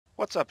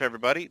What's up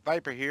everybody?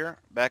 Viper here,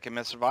 back in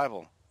Myth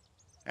Survival.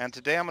 And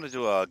today I'm going to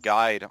do a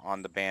guide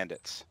on the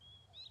bandits.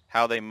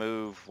 How they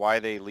move, why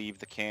they leave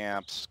the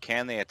camps,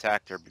 can they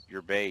attack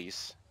your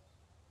base,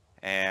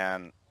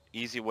 and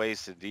easy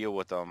ways to deal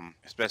with them,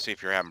 especially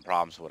if you're having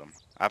problems with them.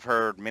 I've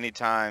heard many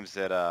times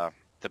that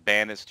the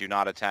bandits do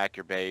not attack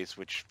your base,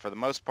 which for the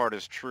most part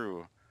is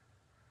true.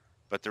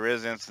 But there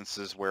is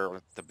instances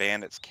where the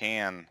bandits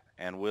can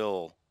and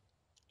will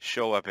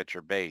show up at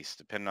your base,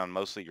 depending on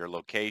mostly your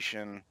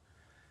location.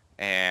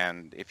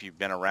 And if you've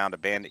been around a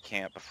bandit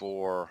camp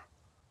before,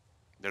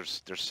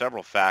 there's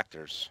several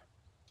factors.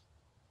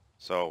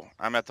 So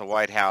I'm at the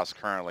White House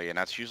currently, and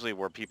that's usually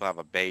where people have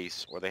a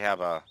base, or they have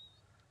a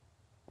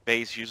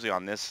base usually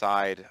on this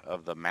side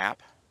of the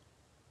map.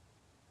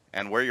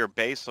 And where your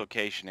base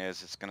location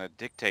is, it's going to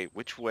dictate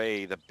which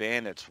way the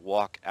bandits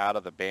walk out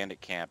of the bandit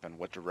camp and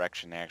what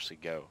direction they actually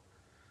go.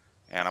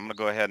 And I'm going to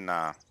go ahead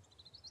and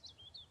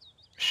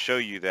show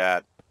you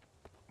that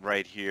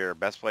right here.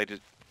 Best way to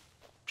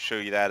show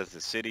you that is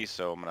the city,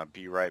 so I'm going to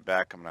be right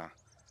back. I'm going to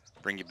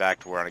bring you back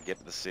to where I get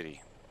to the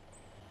city.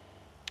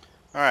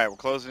 Alright, we're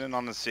closing in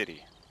on the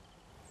city.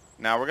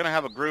 Now we're going to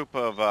have a group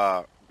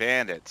of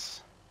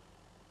bandits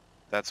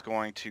that's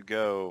going to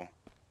go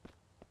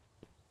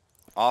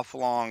off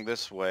along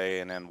this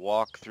way and then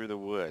walk through the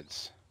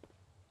woods.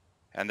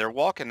 And they're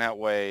walking that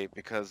way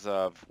because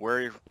of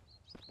where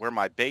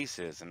my base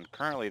is, and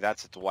currently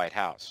that's at the White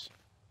House.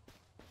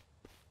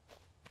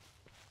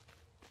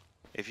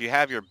 If you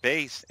have your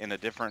base in a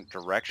different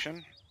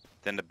direction,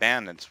 then the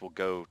bandits will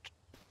go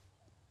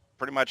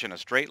pretty much in a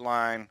straight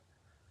line,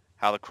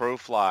 how the crow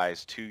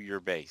flies, to your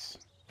base.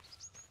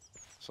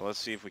 So let's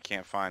see if we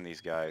can't find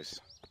these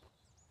guys.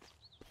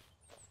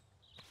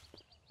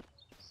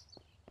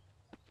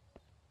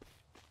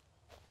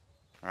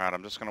 Alright,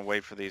 I'm just going to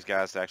wait for these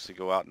guys to actually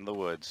go out in the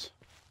woods.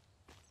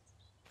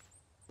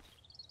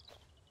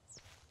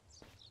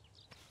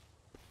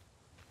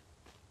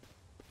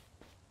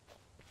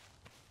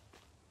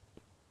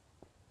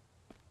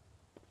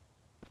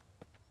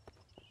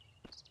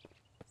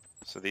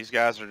 So these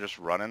guys are just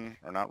running,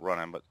 or not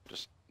running, but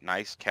just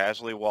nice,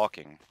 casually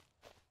walking.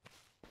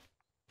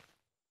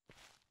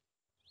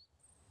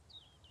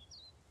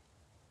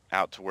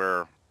 Out to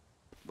where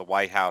the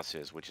White House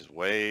is, which is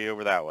way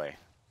over that way.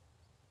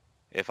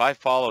 If I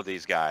follow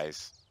these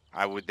guys,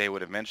 they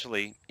would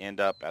eventually end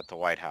up at the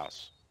White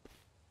House.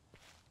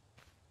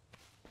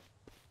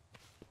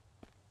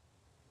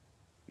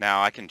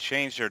 Now I can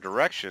change their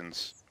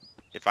directions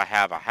if I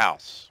have a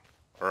house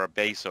or a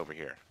base over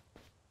here.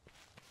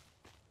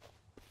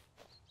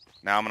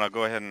 Now I'm going to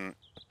go ahead and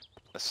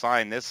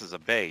assign this as a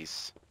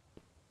base,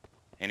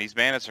 and these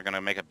bandits are going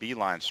to make a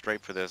beeline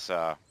straight for this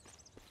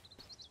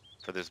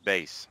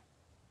base.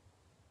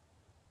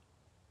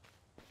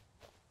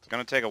 It's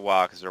going to take a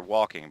while because they're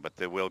walking, but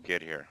they will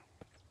get here.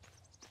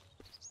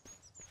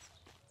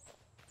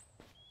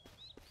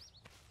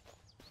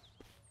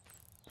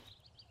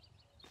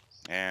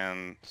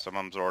 And some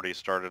of them's already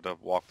started to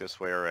walk this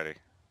way already.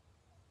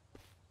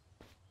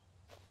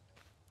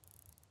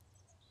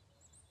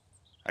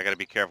 I got to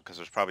be careful because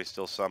there's probably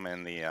still some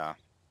in the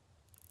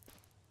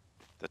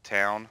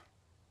town.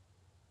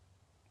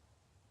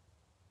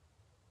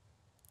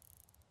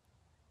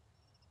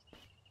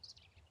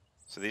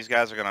 So these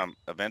guys are going to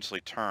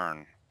eventually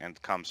turn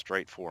and come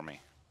straight for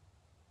me.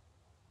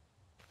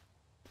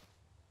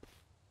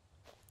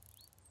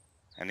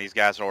 And these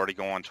guys are already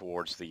going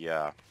towards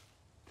the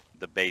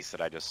base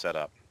that I just set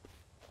up.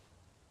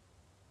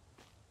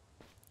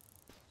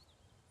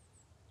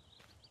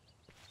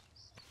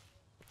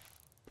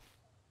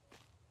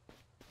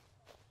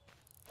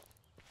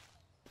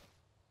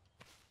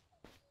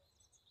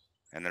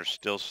 And they're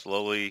still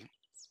slowly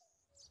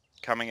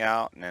coming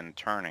out and then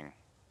turning.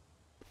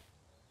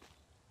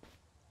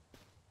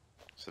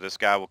 So this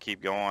guy will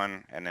keep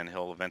going, and then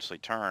he'll eventually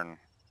turn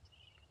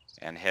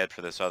and head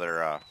for this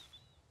other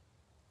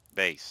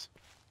base.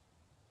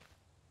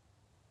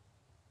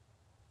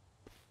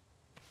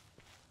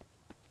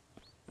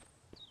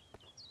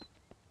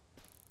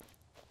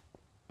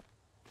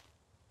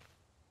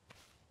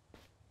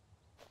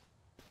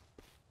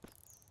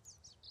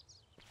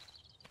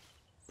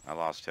 I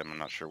lost him. I'm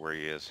not sure where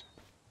he is.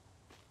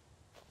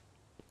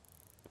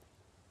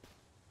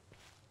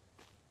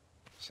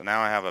 So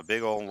now I have a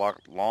big old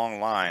long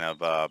line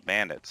of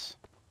bandits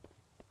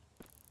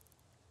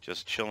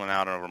just chilling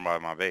out over by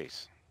my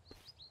base.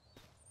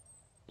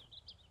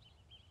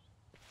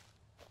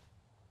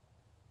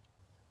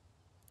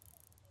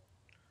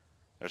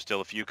 There's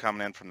still a few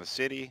coming in from the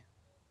city,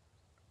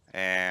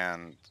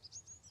 and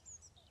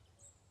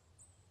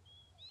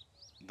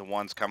the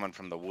ones coming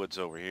from the woods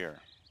over here.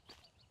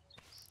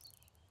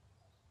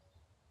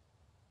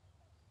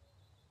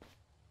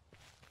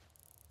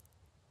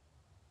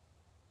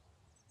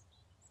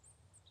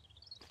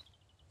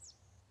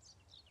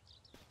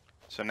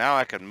 So now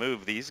I can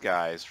move these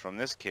guys from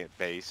this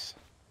base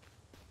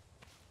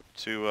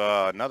to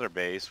another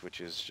base,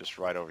 which is just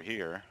right over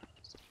here.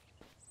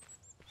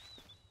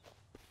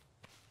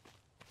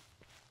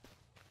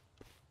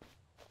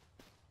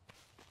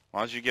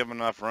 long as you give them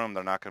enough room,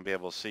 they're not going to be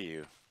able to see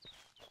you.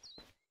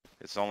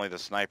 It's only the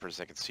snipers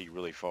that can see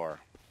really far.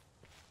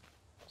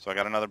 So I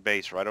got another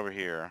base right over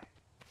here.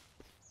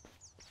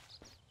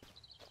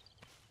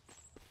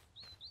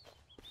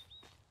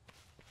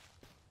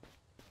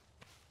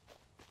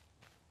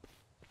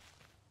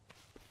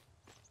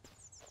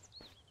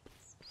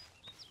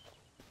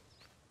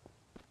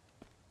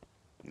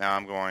 Now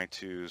I'm going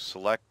to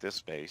select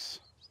this base.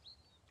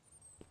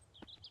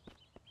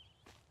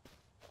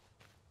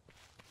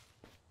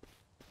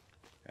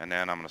 And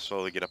then I'm going to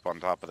slowly get up on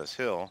top of this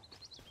hill.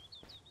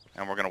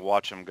 And we're going to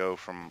watch them go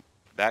from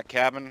that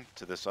cabin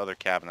to this other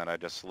cabin that I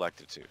just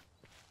selected to.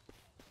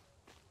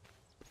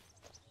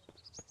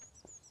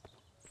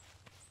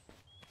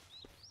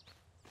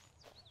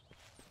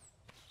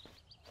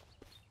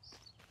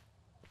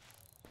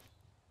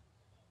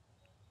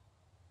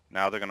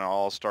 Now they're going to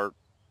all start,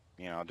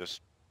 you know,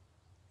 just,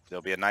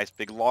 there'll be a nice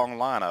big long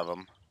line of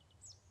them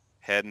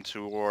heading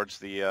towards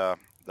the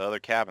other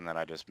cabin that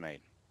I just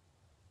made.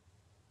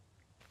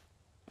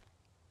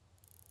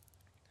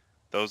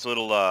 Those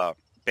little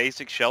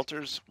basic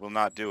shelters will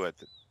not do it.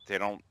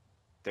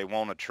 They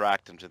won't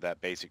attract them to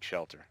that basic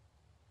shelter.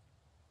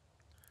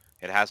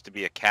 It has to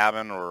be a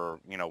cabin, or,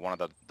 you know, one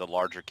of the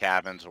larger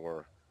cabins,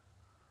 or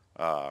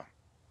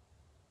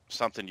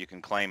something you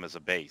can claim as a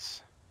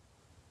base.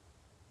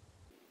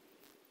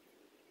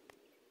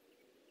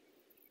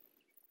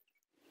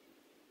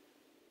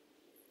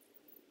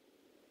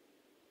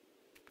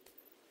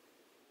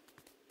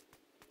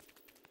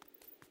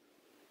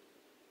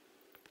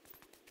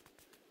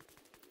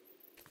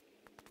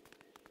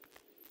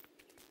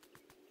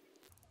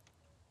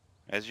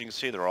 As you can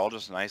see, they're all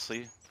just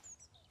nicely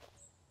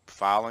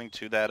filing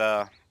to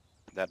that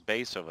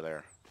base over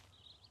there.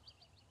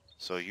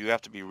 So you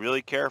have to be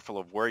really careful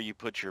of where you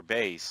put your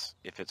base.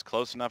 If it's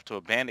close enough to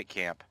a bandit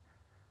camp,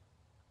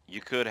 you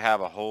could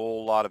have a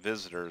whole lot of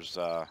visitors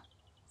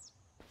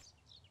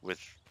with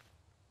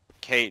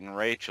Kate and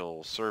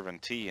Rachel serving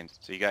tea. And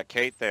so you got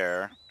Kate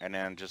there, and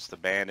then just the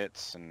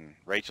bandits, and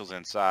Rachel's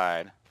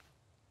inside.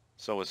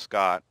 So is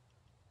Scott.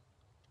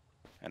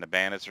 And the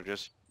bandits are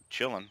just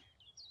chilling.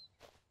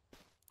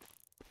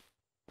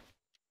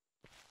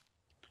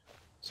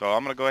 So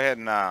I'm going to go ahead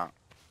and I'm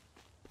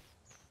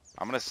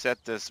going to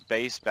set this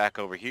base back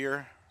over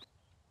here.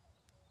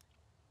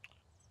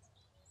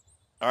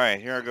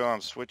 Alright, here I go.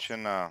 I'm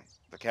switching the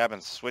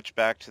cabin switch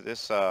back to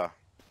this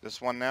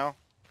one now.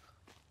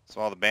 So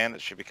all the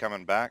bandits should be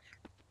coming back.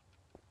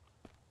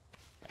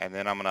 And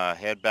then I'm going to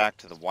head back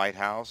to the White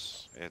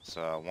House. It's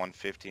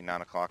 1:50,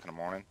 9 o'clock in the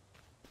morning.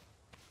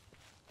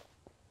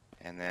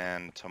 And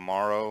then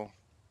tomorrow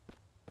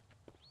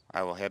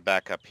I will head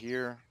back up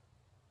here.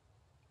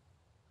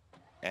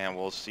 And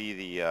we'll see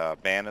the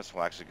bandits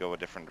will actually go a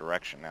different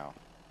direction now.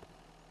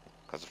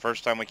 Because the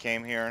first time we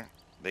came here,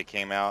 they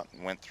came out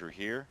and went through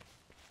here.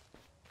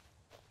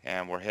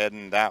 And we're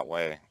heading that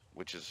way,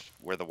 which is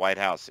where the White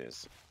House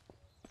is.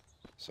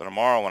 So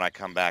tomorrow when I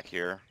come back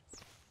here,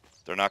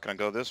 they're not going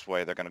to go this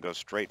way. They're going to go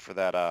straight for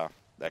that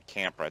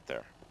camp right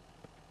there,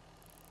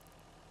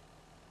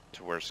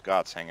 to where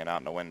Scott's hanging out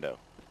in the window.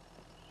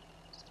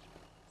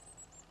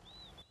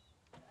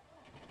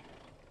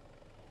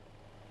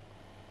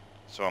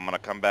 So I'm going to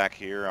come back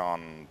here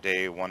on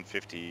day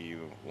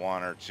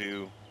 151 or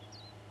 2,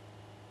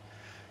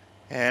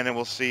 and then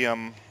we'll see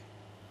them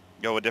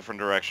go a different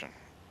direction.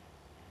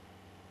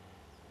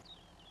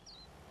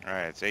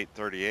 Alright, it's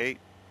 8:38.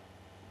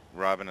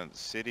 Arriving at the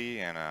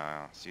city, and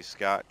see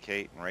Scott,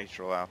 Kate, and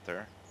Rachel out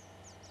there.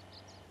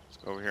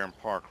 Let's go over here and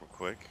park real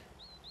quick.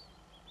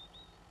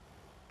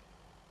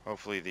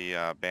 Hopefully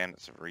the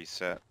bandits have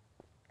reset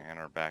and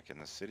are back in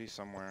the city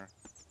somewhere.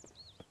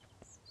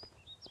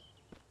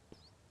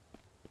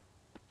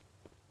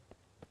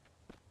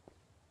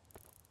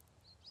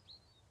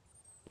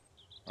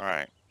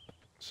 Alright,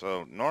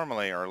 so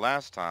normally, or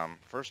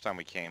first time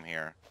we came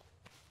here,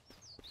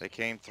 they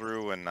came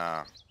through and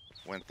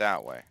went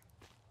that way.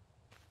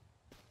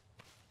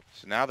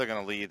 So now they're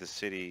going to leave the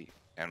city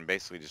and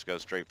basically just go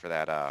straight for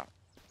that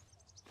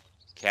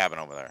cabin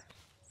over there.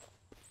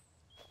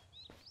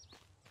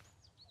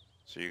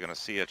 So you're going to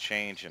see a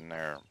change in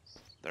their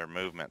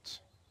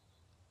movements.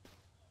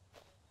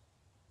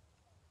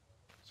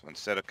 So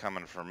instead of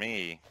coming for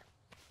me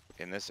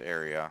in this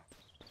area,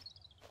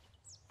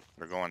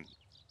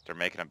 they're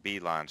making a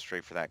beeline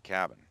straight for that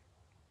cabin.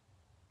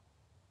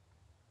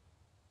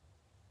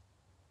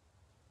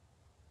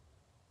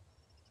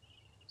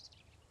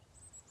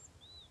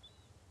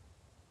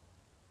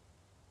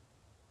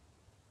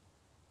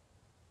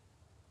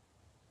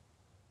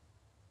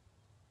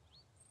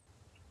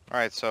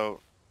 Alright, so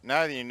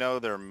now that you know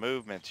their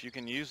movements, you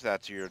can use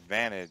that to your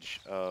advantage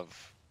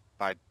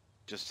by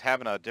just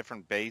having a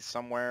different base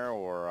somewhere,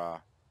 or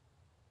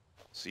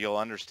so you'll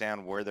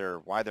understand why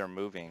they're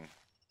moving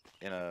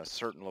in a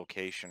certain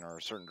location or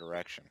a certain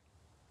direction.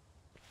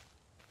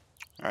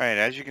 Alright,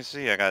 as you can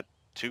see, I got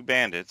 2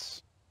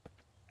 bandits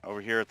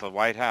over here at the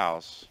White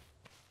House.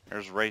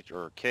 There's Rachel,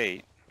 or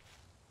Kate.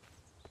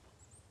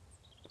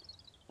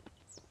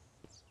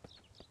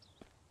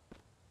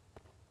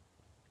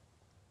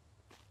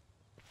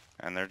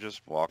 And they're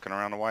just walking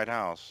around the White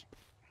House.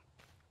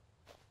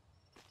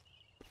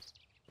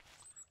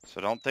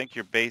 So don't think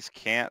your base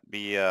can't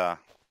be, that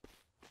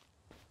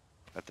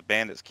the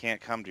bandits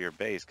can't come to your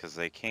base, because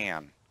they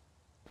can.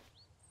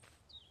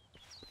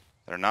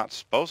 They're not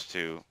supposed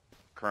to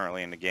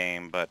currently in the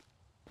game, but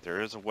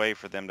there is a way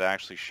for them to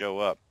actually show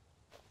up.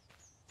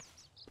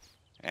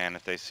 And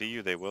if they see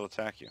you, they will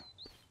attack you.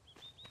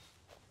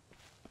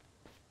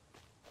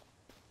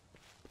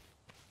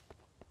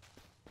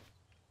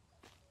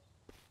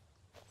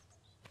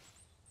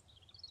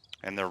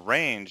 And their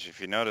range, if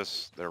you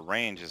notice, their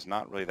range is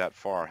not really that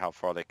far, how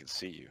far they can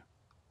see you.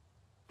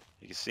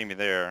 You can see me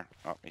there.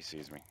 Oh, he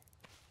sees me.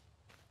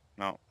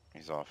 No,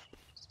 he's off.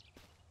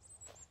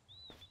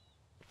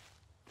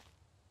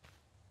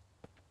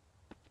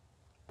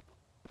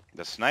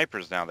 The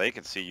snipers now, they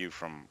can see you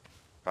from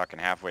fucking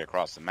halfway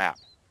across the map.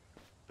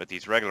 But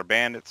these regular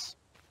bandits,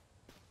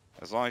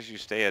 as long as you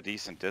stay a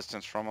decent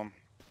distance from them,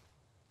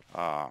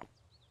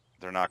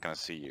 they're not going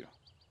to see you.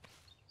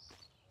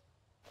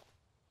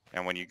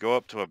 And when you go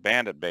up to a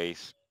bandit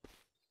base,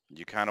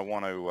 you kind of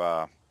want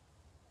to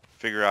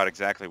figure out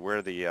exactly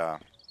where the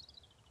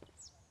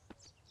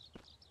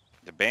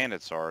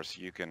bandits are,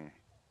 so you can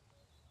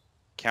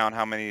count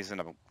how many is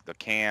in the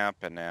camp,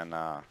 and then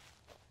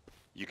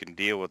you can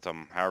deal with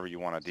them however you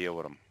want to deal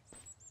with them.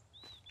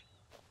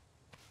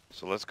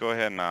 So let's go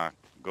ahead and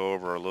go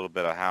over a little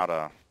bit of how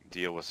to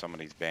deal with some of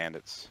these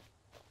bandits.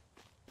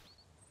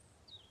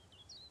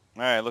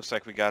 Alright, looks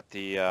like we got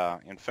the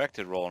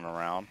infected rolling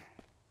around.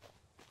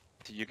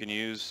 That you can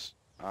use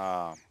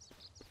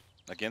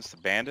against the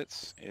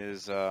bandits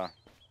is the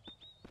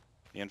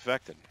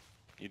infected.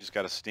 You just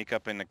got to sneak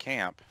up in the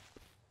camp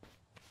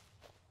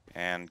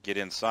and get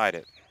inside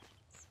it.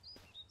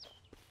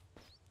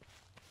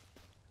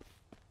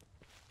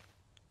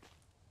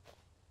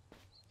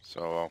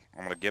 So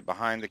I'm going to get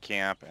behind the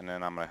camp, and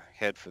then I'm going to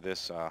head for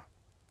this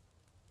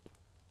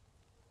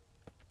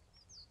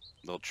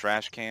little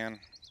trash can.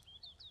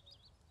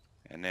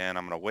 And then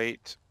I'm going to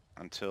wait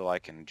until I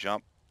can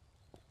jump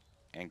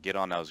and get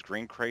on those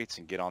green crates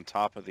and get on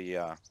top of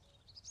the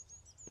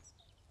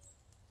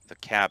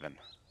cabin.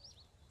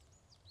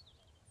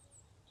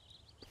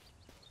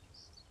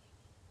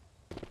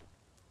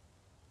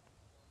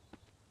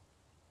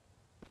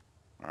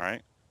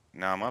 Alright,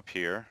 now I'm up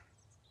here.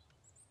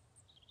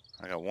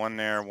 I got one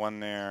there,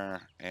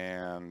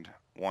 and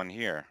one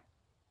here.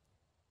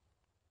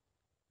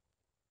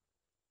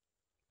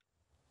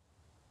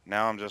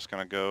 Now I'm just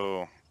going to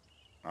go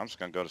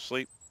to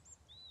sleep.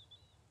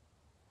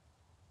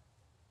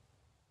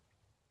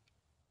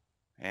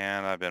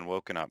 And I've been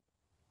woken up.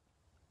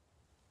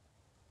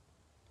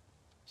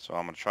 So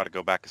I'm going to try to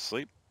go back to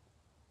sleep.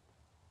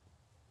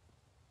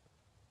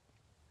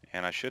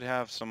 And I should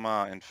have some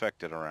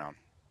infected around.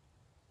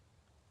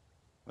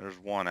 There's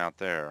one out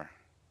there.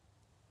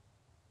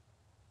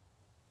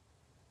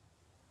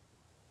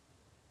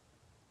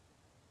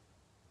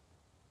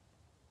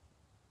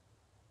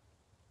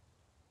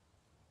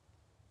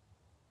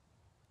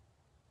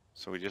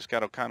 So we just got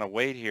to kind of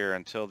wait here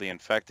until the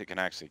infected can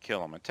actually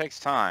kill them. It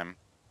takes time,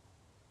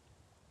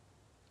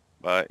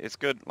 but it's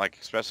good, like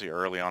especially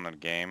early on in the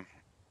game,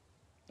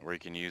 where you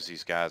can use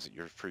these guys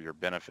for your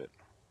benefit.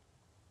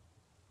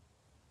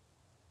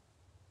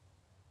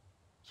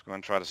 Let's go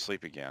and try to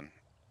sleep again.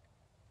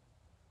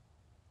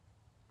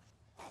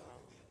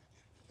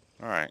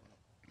 Alright,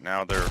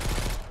 now they're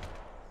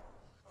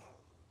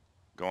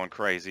going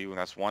crazy.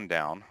 That's one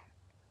down.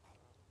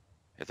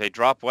 If they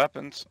drop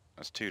weapons,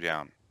 that's two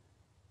down.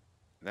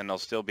 Then they'll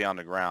still be on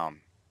the ground.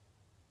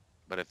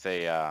 But if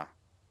they,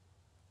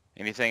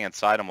 anything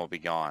inside them will be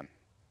gone.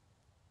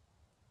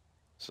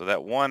 So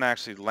that one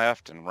actually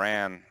left and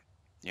ran,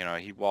 you know,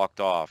 he walked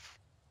off.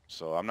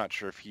 So I'm not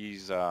sure if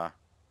he's gonna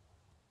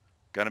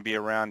be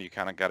around. You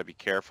kind of got to be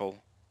careful.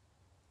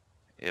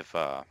 If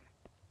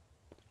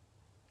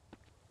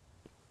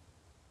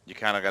you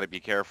kind of got to be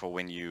careful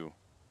when you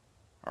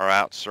are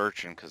out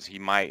searching, because he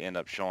might end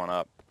up showing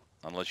up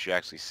unless you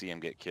actually see him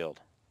get killed.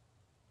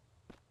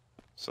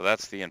 So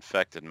that's the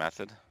infected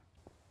method.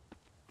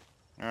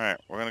 Alright,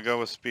 we're going to go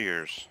with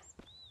spears.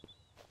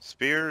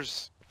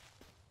 Spears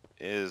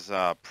is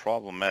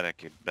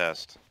problematic at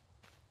best.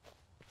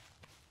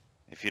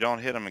 If you don't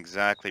hit them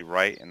exactly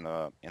right in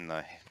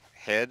the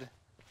head,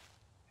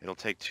 it'll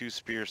take 2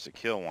 spears to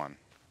kill one.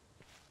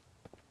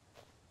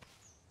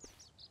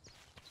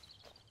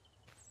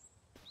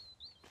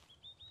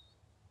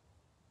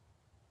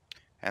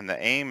 And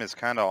the aim is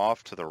kind of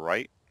off to the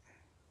right.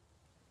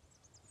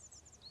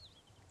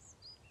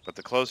 But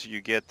the closer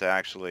you get to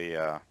actually,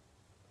 alright,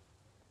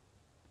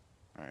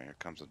 here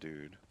comes a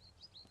dude.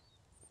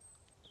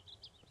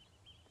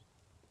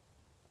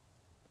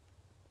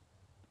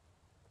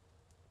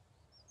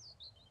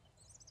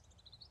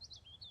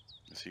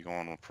 Is he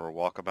going for a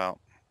walkabout?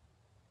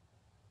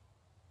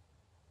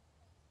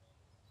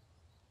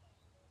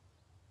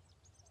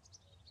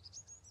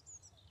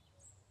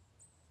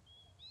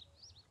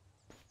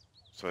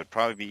 So it'd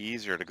probably be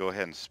easier to go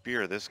ahead and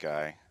spear this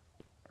guy.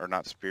 Or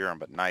not spear him,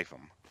 but knife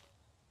him.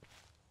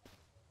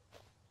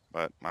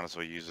 but might as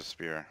well use a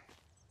spear.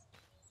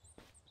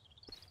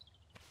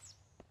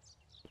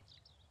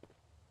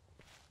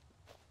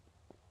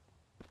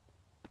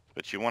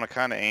 But you want to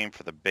kind of aim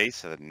for the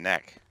base of the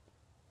neck.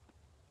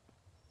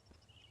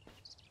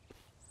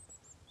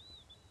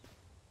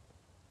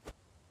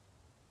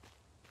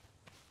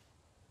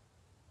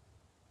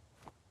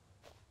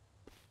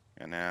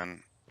 And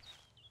then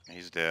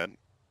he's dead.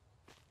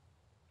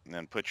 And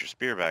then put your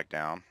spear back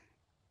down.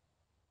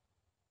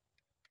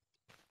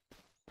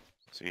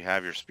 So you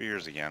have your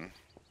spears again.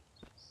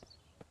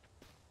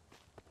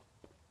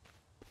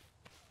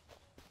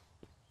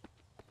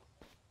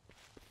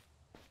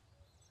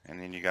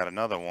 And then you got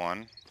another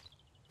one.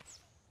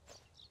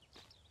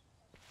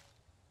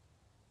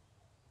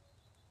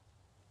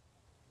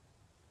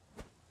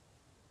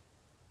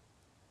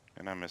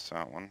 And I missed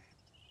that one.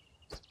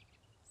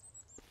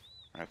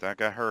 Alright, that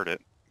guy heard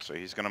it. So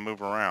he's going to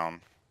move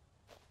around.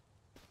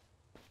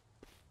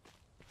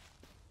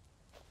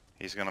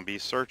 He's going to be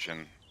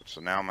searching.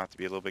 So now I'm going to have to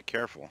be a little bit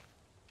careful.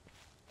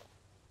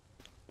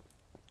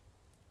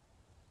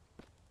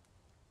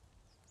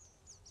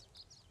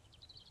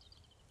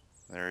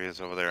 There he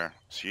is over there.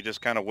 So you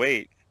just kind of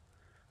wait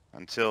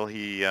until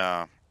he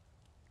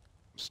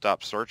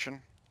stops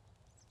searching.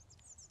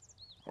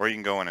 Or you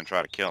can go in and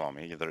try to kill him.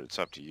 Either it's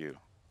up to you.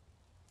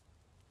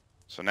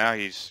 So now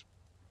he's,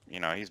 you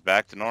know, he's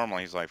back to normal.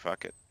 He's like,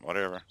 fuck it,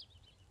 whatever.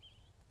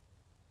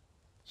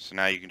 So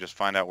now you can just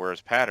find out where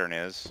his pattern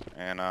is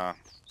and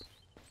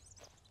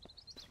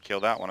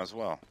kill that one as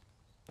well.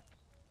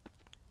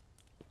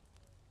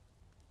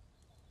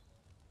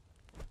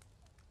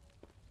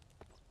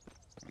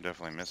 I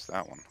definitely missed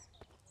that one.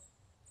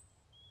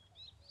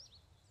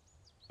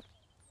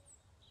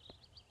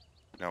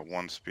 Got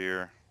one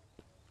spear.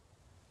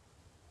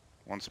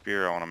 One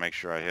spear, I want to make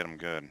sure I hit him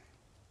good.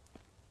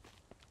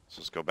 So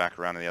let's go back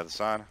around to the other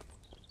side.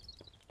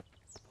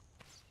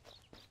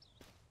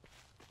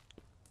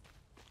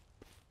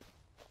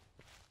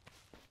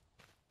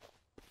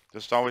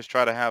 Just always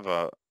try to have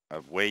a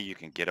way you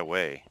can get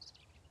away.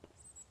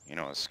 You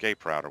know,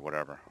 escape route or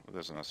whatever. Well,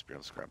 there's another spear,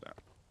 let's grab that.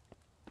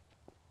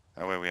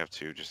 That way we have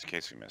two, just in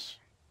case we miss.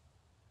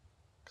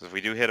 Because if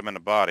we do hit him in the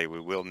body, we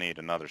will need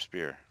another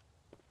spear.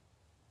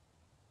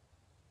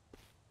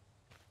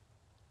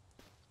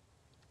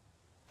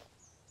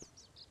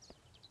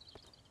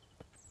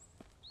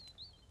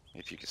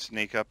 If you can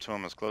sneak up to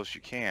him as close as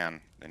you can,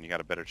 then you got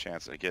a better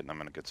chance of getting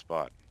him in a good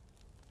spot.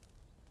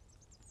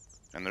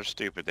 And they're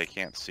stupid, they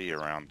can't see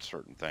around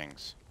certain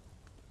things.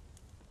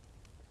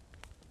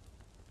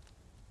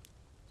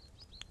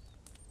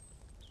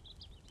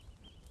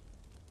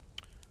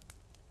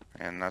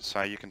 And that's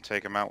how you can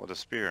take them out with a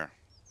spear.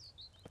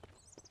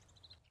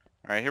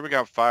 Alright, here we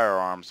got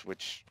firearms,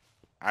 which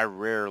I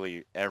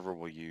rarely ever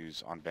will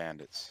use on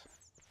bandits.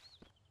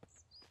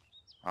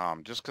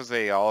 Just because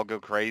they all go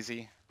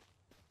crazy,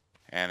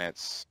 and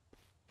it's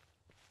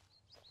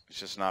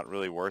just not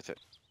really worth it.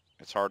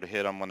 It's hard to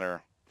hit them when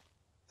they're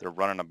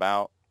running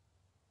about,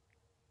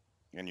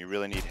 and you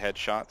really need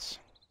headshots.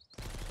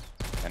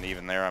 And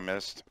even there I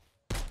missed.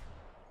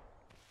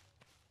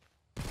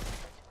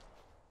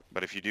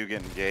 But if you do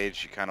get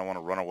engaged, you kind of want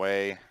to run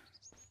away.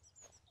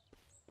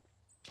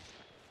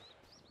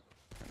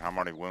 And I'm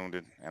already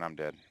wounded, and I'm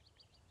dead.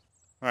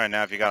 Alright,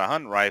 now if you got a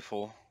hunting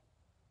rifle,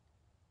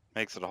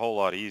 makes it a whole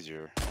lot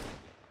easier.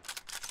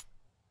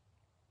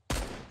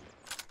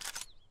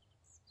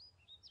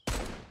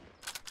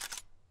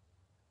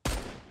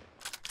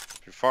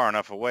 If you're far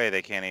enough away,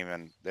 they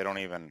don't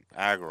even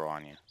aggro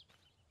on you.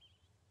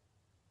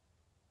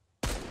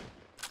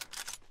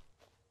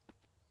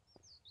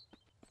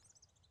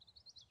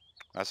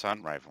 That's a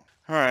hunting rifle.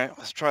 Alright,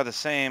 let's try the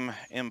same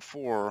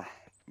M4,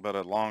 but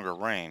at longer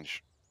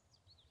range.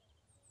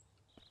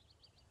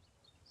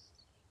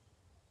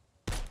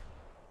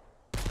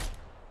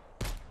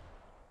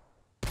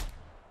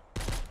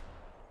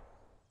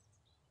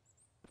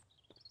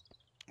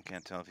 I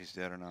can't tell if he's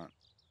dead or not.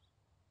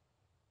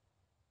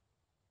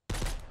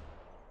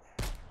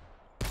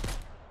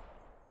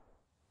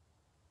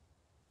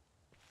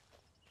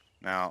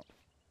 Now,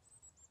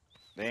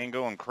 they ain't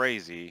going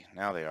crazy.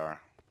 Now they are.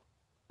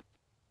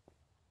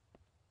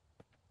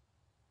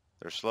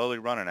 They're slowly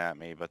running at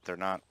me, but they're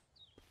not.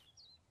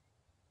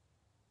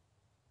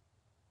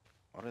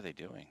 What are they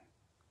doing?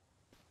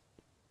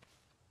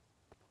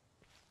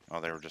 Oh,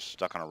 they were just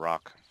stuck on a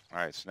rock.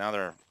 Alright, so now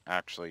they're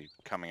actually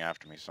coming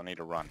after me, so I need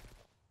to run.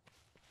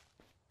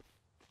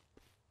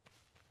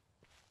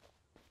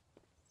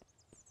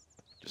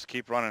 Just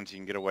keep running until you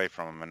can get away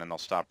from them, and then they'll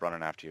stop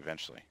running after you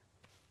eventually.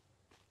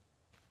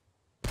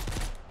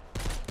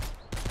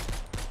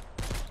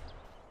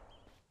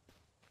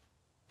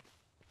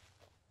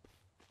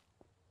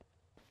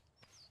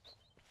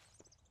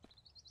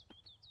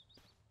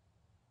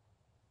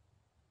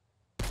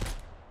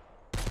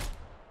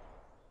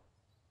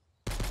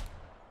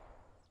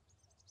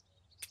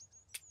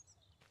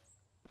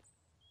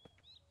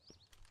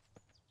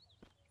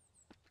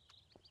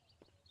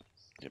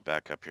 Get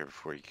back up here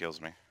before he kills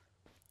me.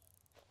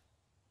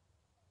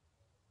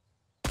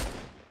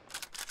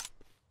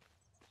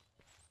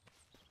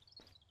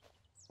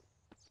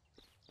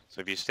 So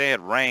if you stay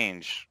at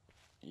range,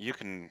 you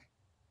can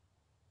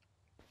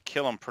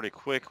kill them pretty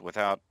quick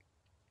without,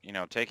 you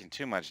know, taking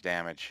too much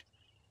damage.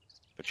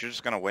 But you're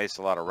just going to waste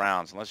a lot of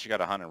rounds unless you got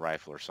a hunting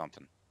rifle or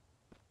something.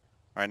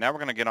 Alright, now we're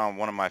going to get on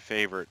one of my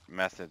favorite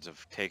methods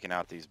of taking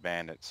out these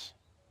bandits.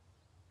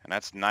 And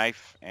that's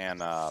knife and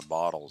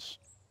bottles.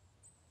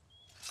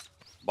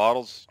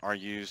 Bottles are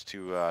used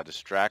to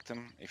distract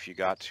them if you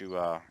got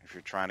to, if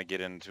you're trying to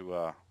get into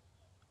a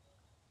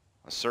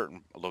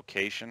certain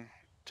location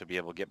to be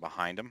able to get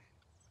behind them.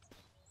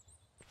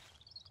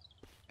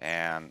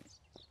 And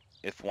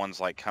if one's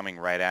like coming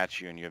right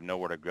at you and you have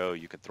nowhere to go,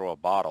 you could throw a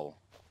bottle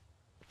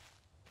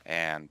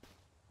and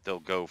they'll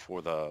go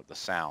for the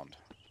sound.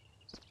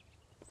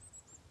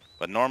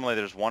 But normally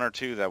there's one or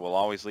two that will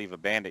always leave a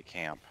bandit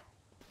camp.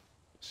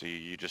 So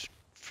you just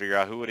figure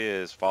out who it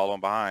is, follow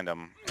them behind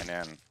them, and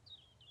then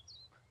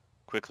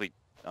quickly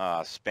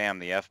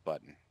spam the F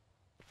button.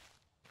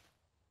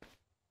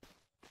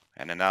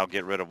 And then that'll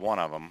get rid of one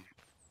of them.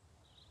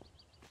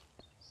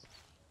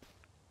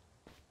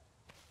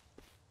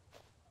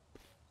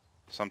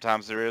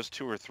 Sometimes there is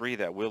 2 or 3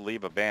 that will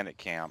leave a bandit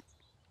camp.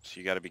 So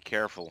you got to be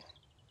careful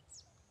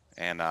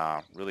and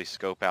really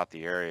scope out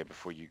the area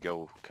before you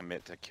go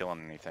commit to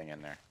killing anything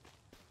in there.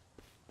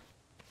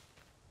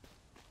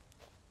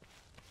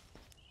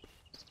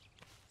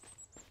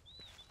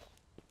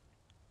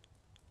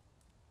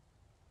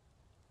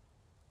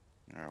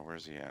 Alright,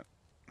 where's he at?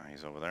 Oh,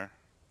 he's over there.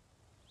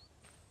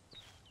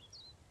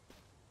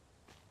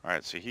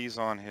 Alright, so he's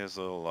on his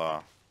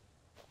little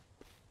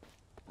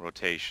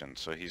rotation.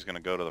 So he's going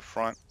to go to the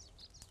front.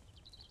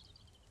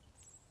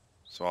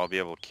 So I'll be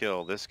able to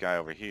kill this guy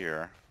over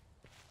here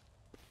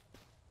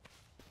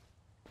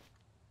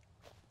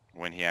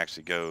when he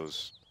actually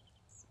goes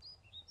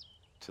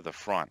to the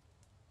front.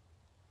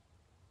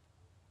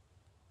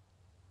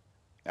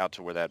 Out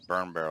to where that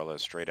burn barrel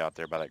is, straight out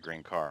there by that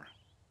green car.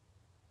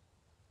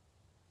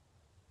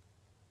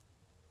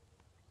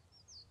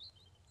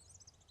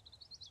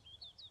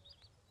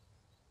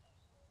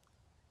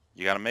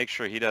 You got to make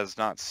sure he does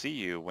not see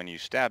you when you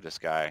stab this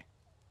guy,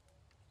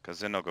 because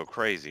then they'll go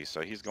crazy.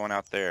 So he's going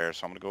out there,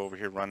 so I'm going to go over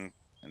here, run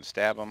and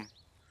stab him.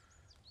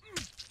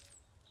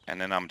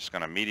 And then I'm just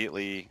going to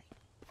immediately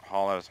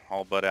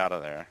haul butt out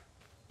of there,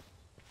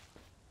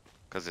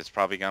 because it's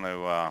probably going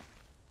to,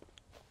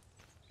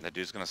 that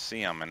dude's going to see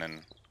him and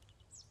then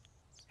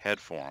head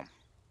for him.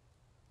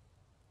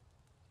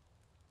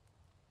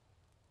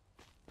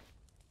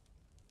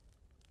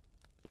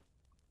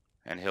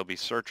 And he'll be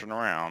searching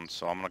around,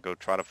 so I'm going to go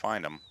try to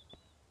find him.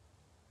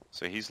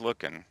 So he's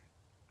looking.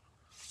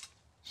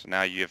 So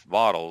now you have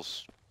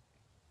bottles,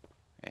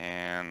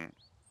 and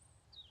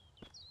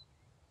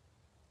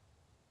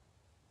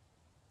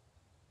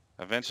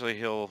eventually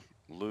he'll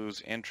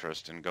lose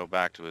interest and go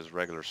back to his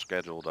regular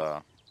scheduled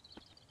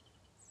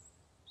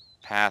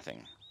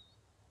pathing.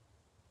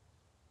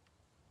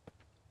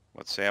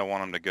 Let's say I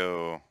want him to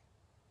go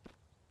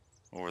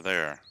over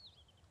there.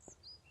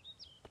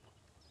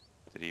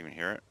 Did he even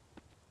hear it?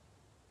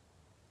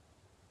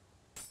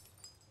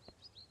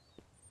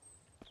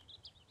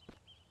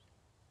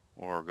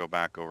 Or go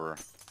back over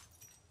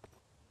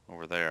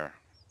there.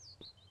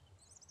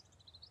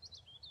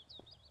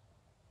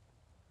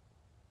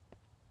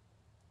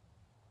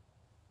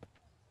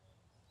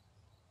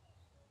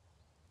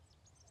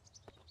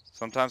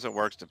 Sometimes it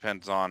works,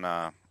 depends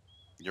on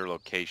your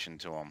location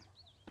to them.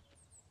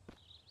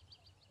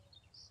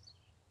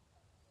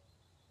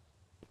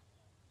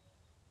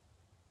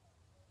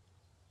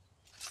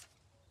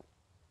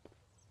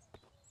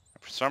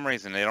 For some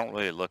reason, they don't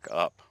really look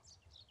up.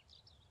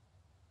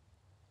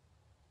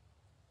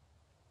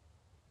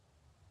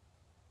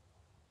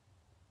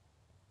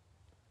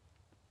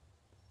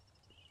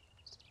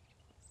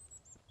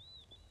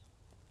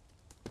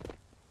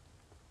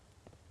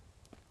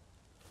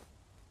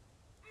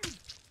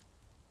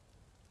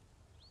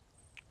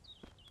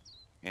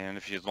 And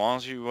as long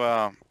as you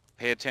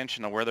pay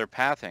attention to where they're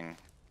pathing,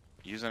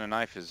 using a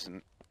knife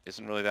isn't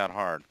really that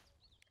hard.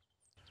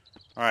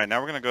 All right, now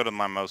we're going to go to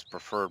my most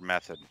preferred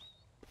method,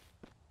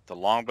 the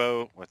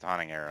longbow with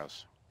hunting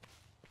arrows.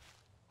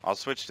 I'll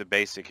switch to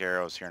basic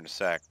arrows here in a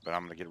sec, but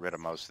I'm going to get rid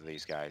of most of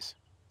these guys.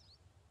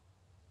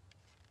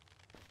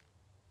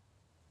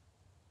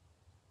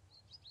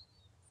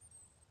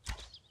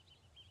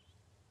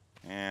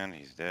 And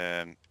he's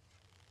dead.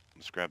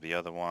 Let's grab the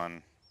other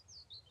one.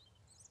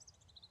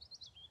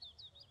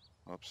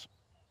 Whoops.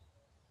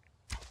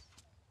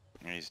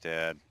 And he's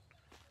dead.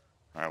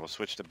 Alright, we'll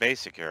switch to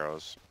basic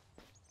arrows.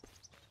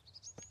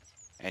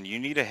 And you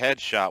need a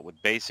headshot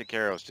with basic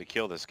arrows to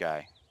kill this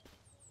guy.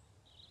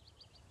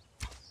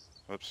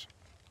 Whoops.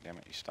 Damn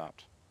it, he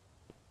stopped.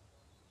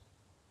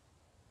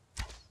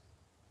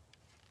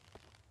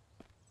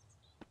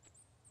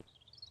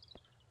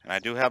 And I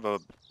do have a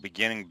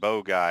beginning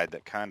bow guide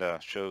that kind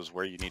of shows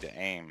where you need to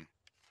aim.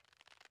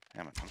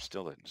 Damn it,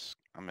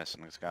 I'm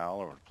missing this guy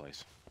all over the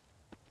place.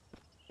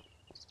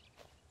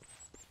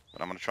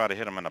 But I'm going to try to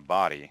hit him in the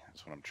body.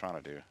 That's what I'm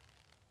trying to do.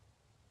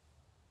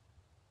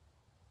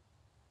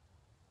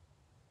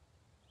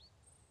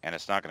 and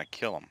it's not going to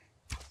kill him.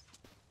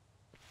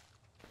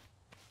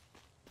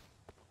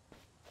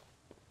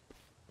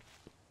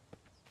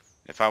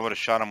 If I would have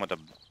shot him with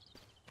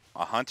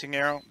a hunting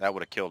arrow, that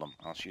would have killed him.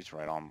 Oh, she's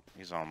right on.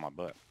 He's on my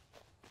butt.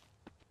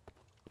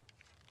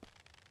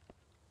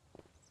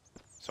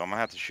 So I'm gonna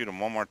have to shoot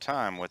him one more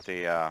time with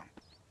a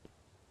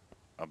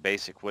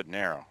basic wooden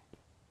arrow,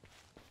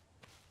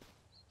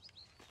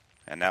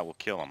 and that will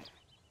kill him.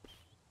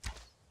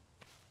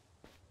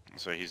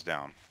 So he's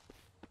down.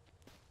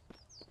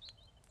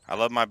 I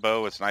love my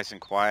bow. It's nice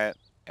and quiet,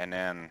 and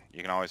then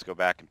you can always go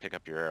back and pick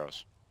up your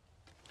arrows.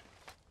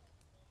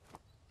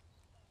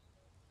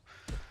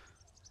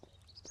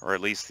 Or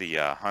at least the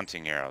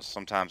hunting arrows.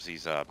 Sometimes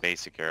these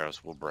basic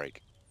arrows will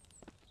break.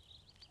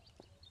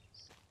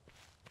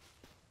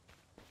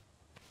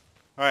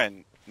 Alright,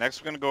 next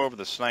we're going to go over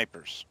the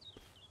snipers.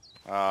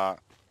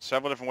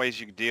 Several different ways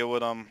you can deal with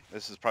them.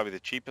 This is probably the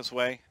cheapest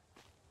way.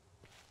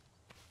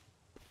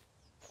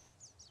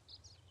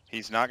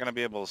 He's not going to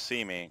be able to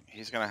see me.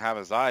 He's going to have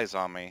his eyes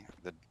on me.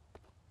 The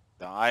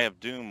Eye of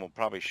Doom will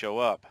probably show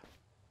up.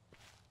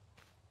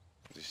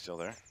 Is he still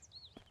there?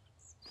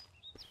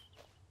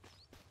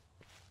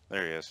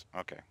 There he is.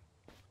 Okay.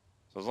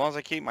 So as long as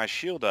I keep my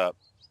shield up,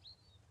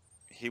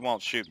 he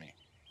won't shoot me.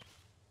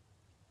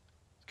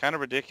 It's kind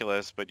of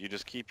ridiculous, but you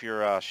just keep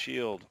your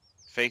shield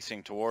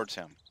facing towards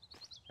him.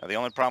 Now the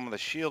only problem with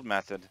the shield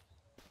method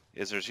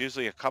is there's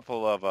usually a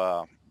couple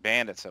of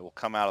bandits that will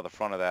come out of the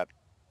front of that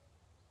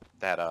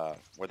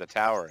where the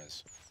tower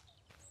is.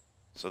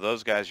 So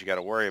those guys you got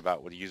to worry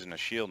about with using the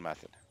shield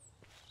method.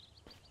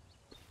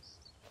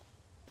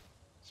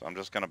 So I'm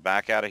just going to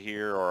back out of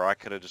here, or I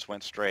could have just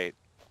went straight.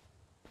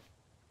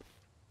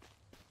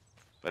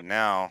 But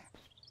now,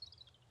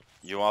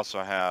 you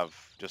also have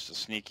just a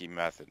sneaky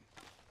method.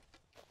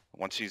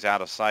 Once he's out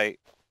of sight,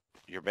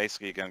 you're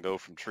basically going to go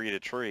from tree to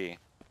tree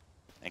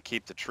and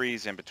keep the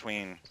trees in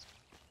between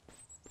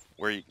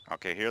where you...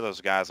 Okay, here those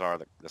guys are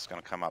that's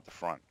going to come out the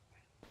front.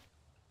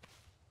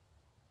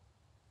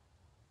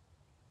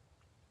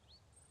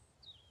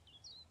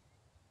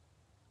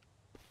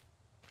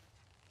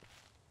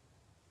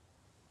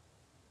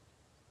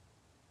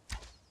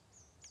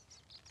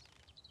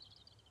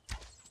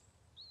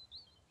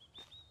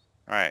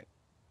 Alright,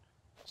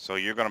 so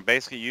you're going to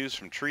basically use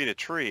from tree to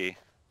tree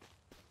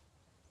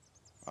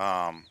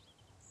to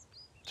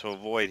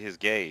avoid his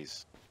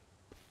gaze.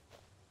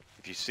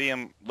 If you see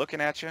him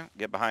looking at you,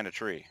 get behind a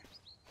tree.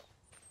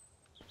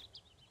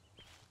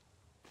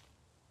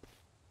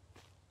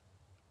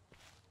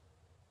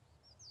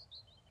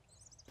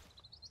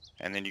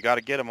 And then you got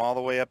to get him all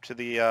the way up to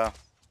the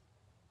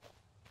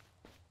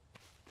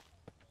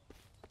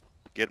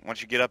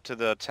once you get up to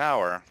the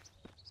tower,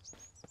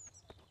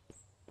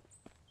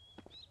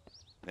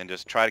 then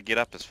just try to get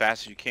up as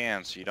fast as you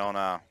can so you don't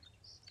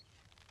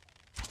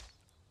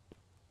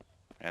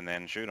and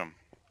then shoot him.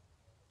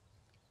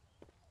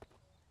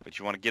 But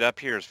you want to get up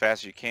here as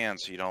fast as you can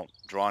so you don't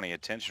draw any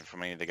attention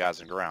from any of the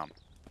guys on the ground.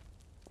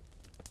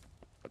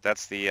 But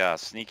that's the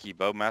sneaky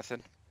bow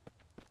method.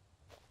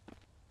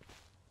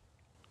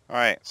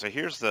 Alright, so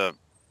here's the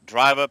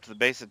drive up to the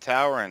base of the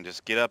tower and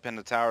just get up in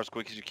the tower as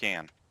quick as you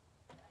can.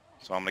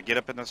 So I'm going to get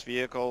up in this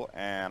vehicle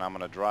and I'm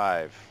going to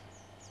drive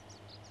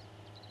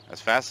as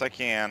fast as I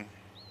can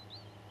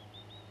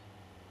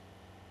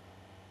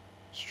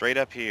straight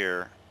up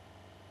here,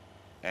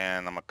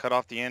 and I'm going to cut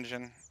off the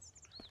engine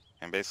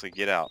and basically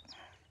get out.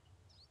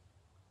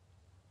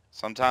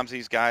 Sometimes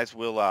these guys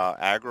will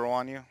aggro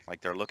on you, like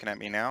they're looking at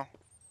me now.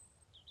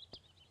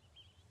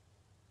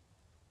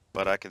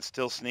 But I can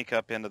still sneak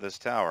up into this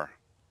tower.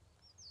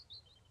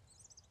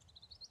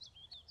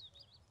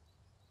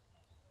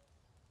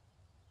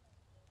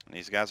 And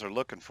these guys are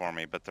looking for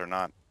me, but they're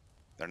not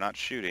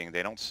shooting.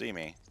 They don't see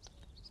me.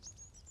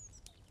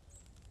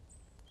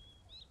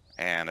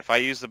 And if I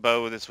use the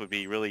bow, this would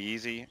be really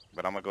easy,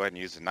 but I'm going to go ahead and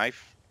use the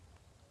knife.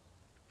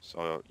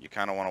 So you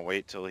kind of want to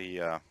wait till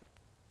he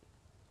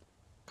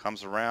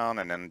comes around,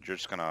 and then you're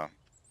just going to,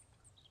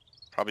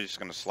 probably just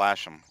going to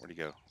slash him. Where'd he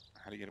go?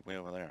 How'd he get way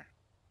over there?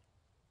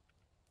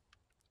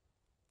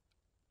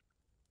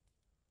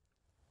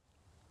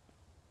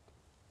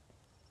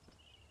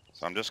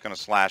 So I'm just going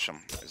to slash him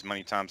as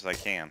many times as I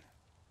can.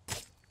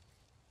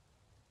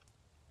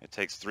 It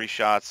takes 3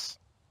 shots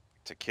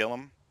to kill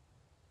him.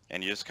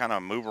 And you just kind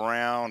of move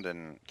around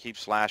and keep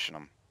slashing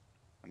him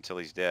until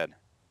he's dead.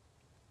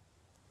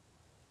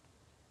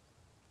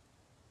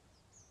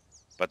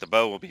 But the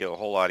bow will be a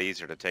whole lot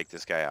easier to take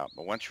this guy out.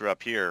 But once you're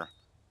up here,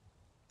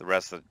 the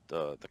rest of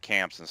the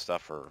camps and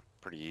stuff are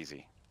pretty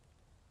easy.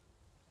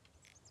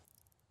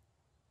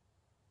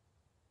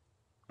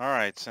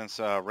 Alright, since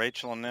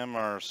Rachel and them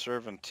are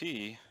serving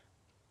tea,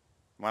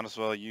 might as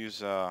well use,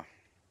 try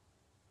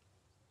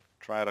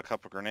out a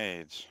couple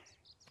grenades.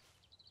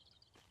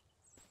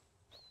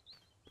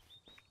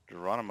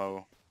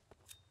 Geronimo.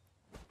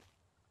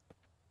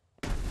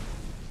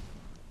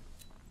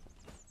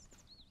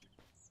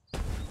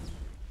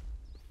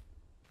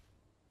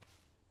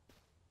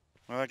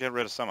 Well, I get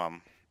rid of some of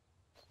them.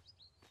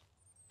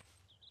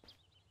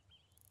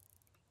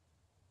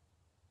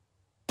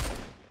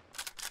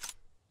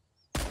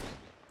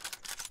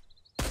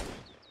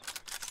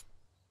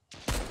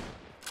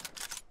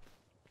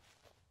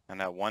 And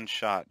that one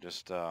shot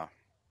just, I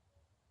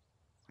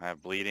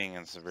have bleeding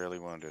and severely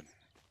wounded.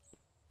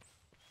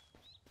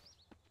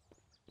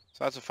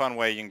 So that's a fun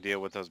way you can deal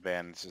with those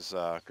bandits is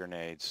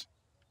grenades.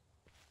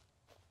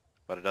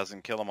 But it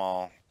doesn't kill them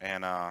all,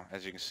 and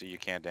as you can see, you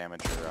can't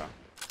damage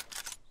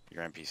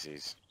your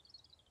NPCs.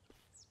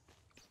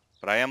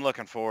 But I am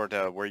looking forward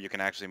to where you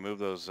can actually move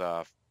those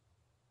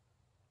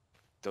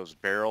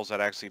barrels that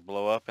actually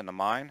blow up in the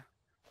mine.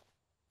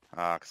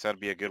 Because that'd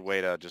be a good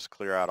way to just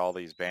clear out all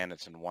these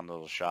bandits in one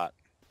little shot.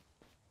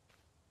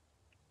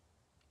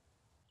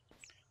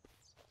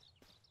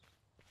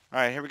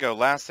 Alright, here we go.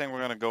 Last thing we're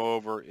going to go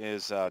over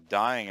is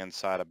dying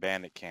inside a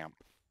bandit camp.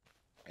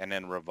 And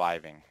then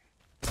reviving.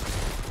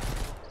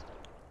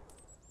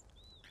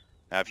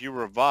 Now if you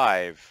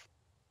revive,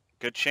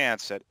 good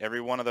chance that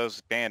every one of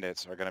those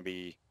bandits are going to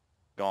be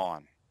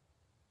gone.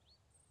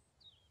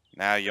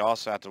 Now you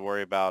also have to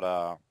worry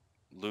about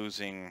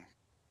losing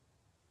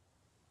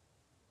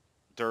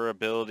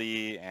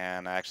durability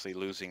and actually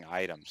losing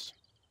items.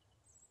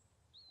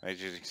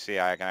 As you can see,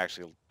 I can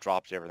actually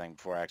dropped everything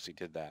before I actually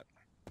did that.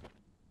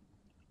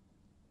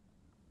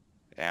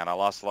 And I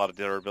lost a lot of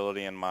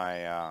durability in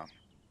my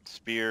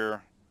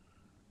spear.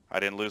 I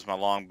didn't lose my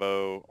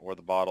longbow or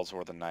the bottles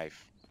or the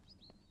knife.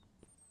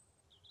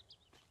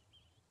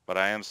 But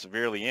I am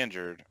severely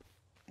injured,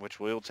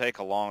 which will take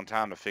a long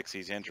time to fix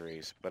these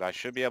injuries. But I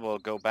should be able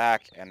to go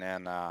back and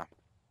then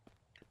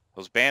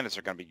those bandits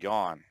are going to be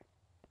gone.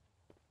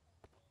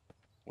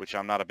 Which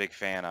I'm not a big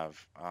fan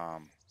of.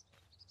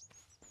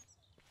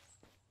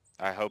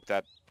 I hope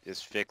that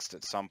is fixed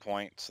at some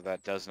point so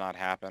that does not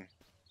happen.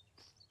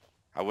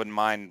 I wouldn't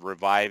mind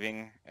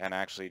reviving and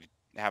actually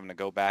having to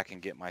go back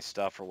and get my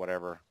stuff or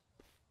whatever.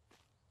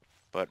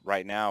 But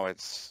right now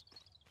it's...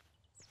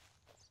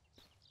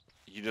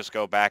 You just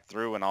go back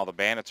through and all the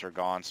bandits are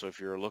gone. So if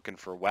you're looking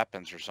for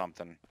weapons or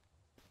something,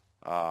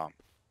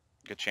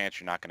 good chance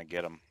you're not going to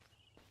get them.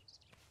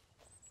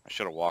 I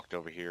should have walked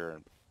over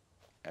here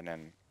and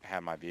then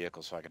had my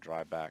vehicle so I could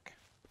drive back.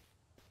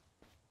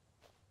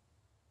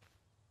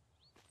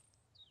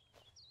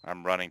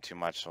 I'm running too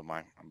much, so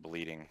I'm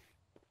bleeding.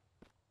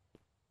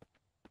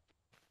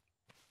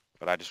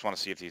 But I just want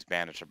to see if these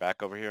bandits are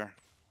back over here.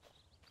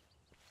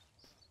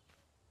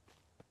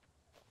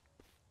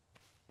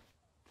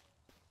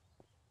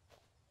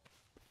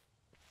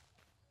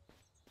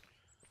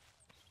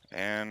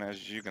 And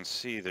as you can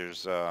see,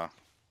 there's the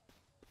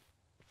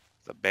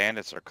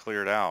bandits are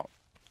cleared out.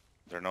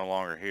 They're no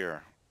longer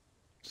here.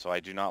 So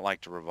I do not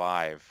like to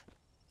revive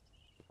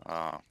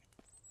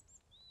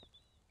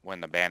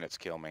when the bandits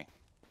kill me.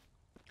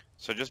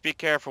 So just be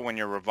careful when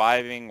you're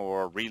reviving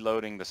or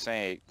reloading the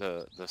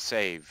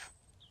save.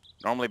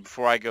 Normally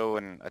before I go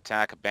and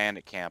attack a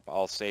bandit camp,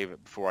 I'll save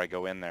it before I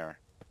go in there.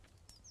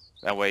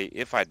 That way,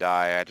 if I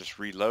die, I just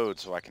reload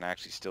so I can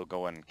actually still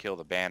go and kill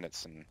the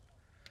bandits and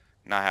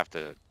not have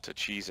to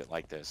cheese it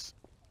like this.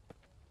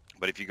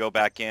 But if you go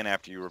back in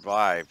after you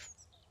revive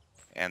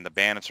and the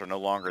bandits are no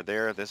longer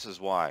there, this is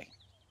why.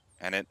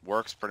 And it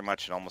works pretty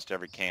much in almost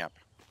every camp.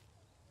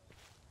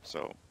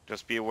 So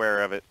just be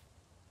aware of it.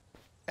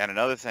 And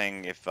another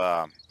thing, if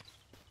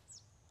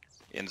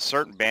in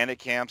certain bandit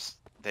camps,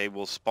 they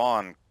will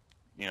spawn,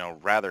 you know,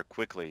 rather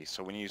quickly.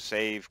 So when you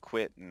save,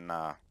 quit, and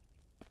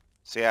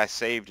say I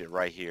saved it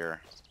right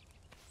here,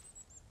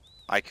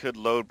 I could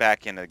load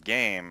back into the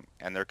game,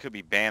 and there could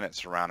be bandits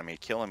surrounding me,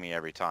 killing me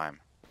every time.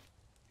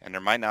 And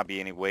there might not be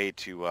any way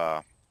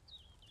to,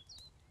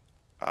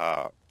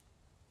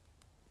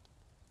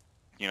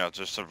 you know,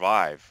 to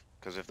survive.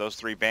 Because if those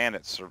 3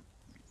 bandits are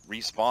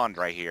respawned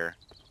right here,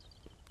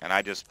 and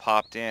I just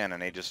popped in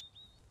and they just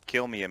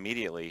kill me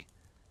immediately,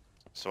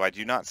 so I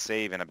do not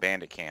save in a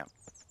bandit camp.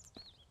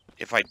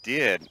 If I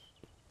did,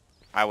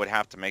 I would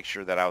have to make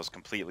sure that I was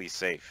completely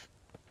safe.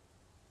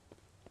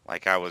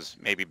 Like I was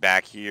maybe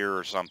back here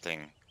or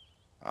something.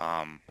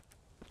 Or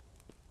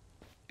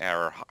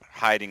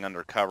hiding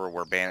under cover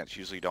where bandits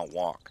usually don't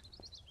walk.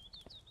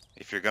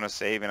 If you're going to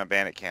save in a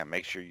bandit camp,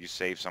 make sure you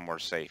save somewhere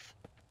safe.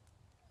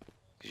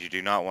 Because you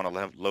do not want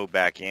to load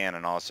back in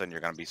and all of a sudden you're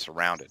going to be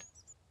surrounded.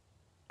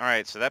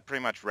 Alright, so that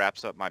pretty much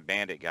wraps up my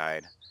bandit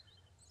guide.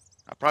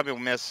 I probably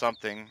missed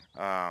something.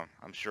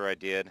 I'm sure I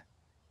did.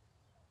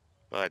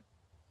 But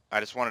I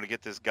just wanted to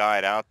get this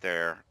guide out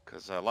there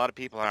because a lot of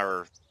people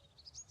are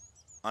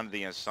under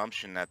the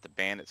assumption that the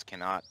bandits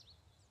cannot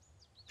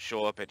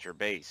show up at your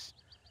base.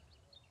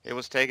 It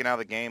was taken out of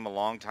the game a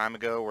long time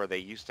ago where they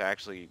used to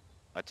actually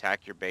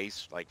attack your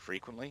base like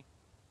frequently.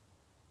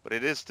 But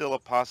it is still a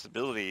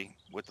possibility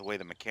with the way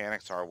the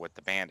mechanics are with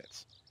the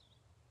bandits.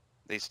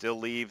 They still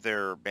leave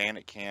their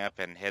bandit camp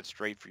and head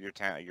straight for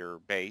your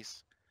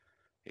base.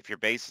 If your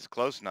base is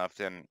close enough,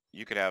 then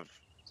you could have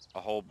a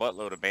whole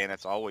buttload of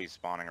bandits always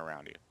spawning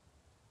around you.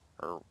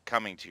 Or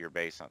coming to your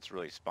base, not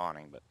really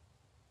spawning, but...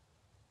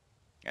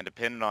 And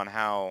depending on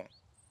how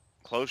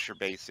close your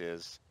base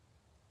is,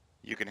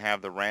 you can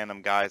have the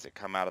random guys that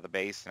come out of the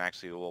base and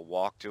actually will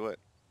walk to it.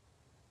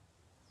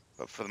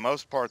 But for the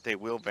most part, they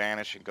will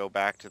vanish and go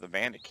back to the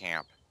bandit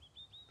camp.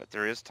 But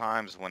there is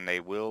times when they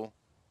will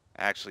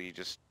actually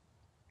just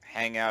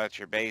hang out at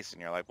your base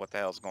and you're like, what the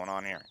hell's going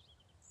on here?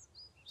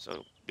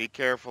 So be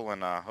careful,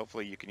 and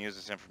hopefully you can use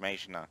this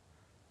information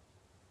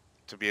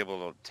to be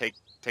able to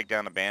take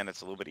down the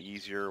bandits a little bit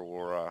easier,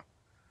 or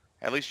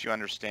at least you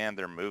understand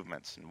their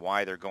movements and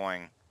why they're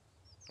going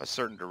a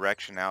certain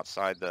direction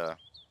outside the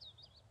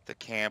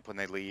camp when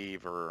they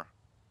leave, or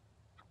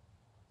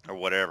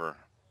whatever.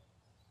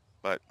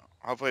 But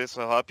hopefully this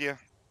will help you.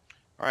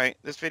 Alright,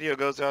 this video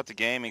goes out to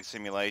Gaming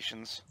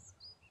Simulations,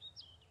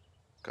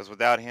 because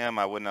without him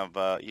I wouldn't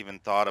have even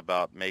thought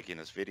about making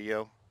this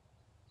video.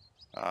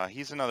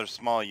 He's another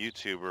small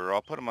YouTuber.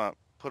 I'll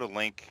put a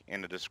link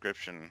in the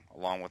description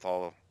along with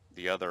all of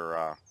the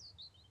other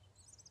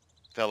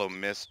fellow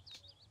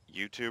Mist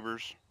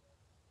YouTubers.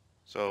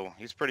 So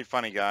he's a pretty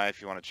funny guy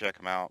if you want to check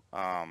him out.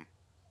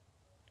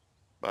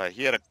 But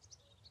he had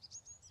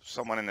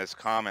someone in this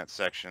comment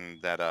section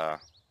that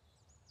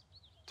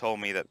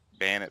told me that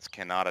bandits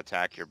cannot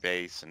attack your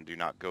base and do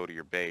not go to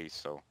your base.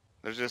 So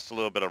there's just a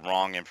little bit of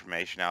wrong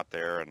information out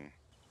there, and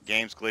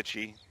game's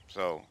glitchy,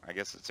 so I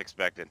guess it's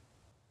expected.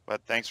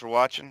 But thanks for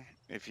watching.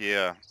 If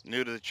you're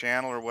new to the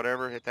channel or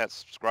whatever, hit that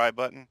subscribe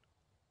button,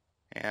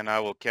 and I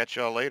will catch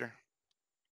y'all later.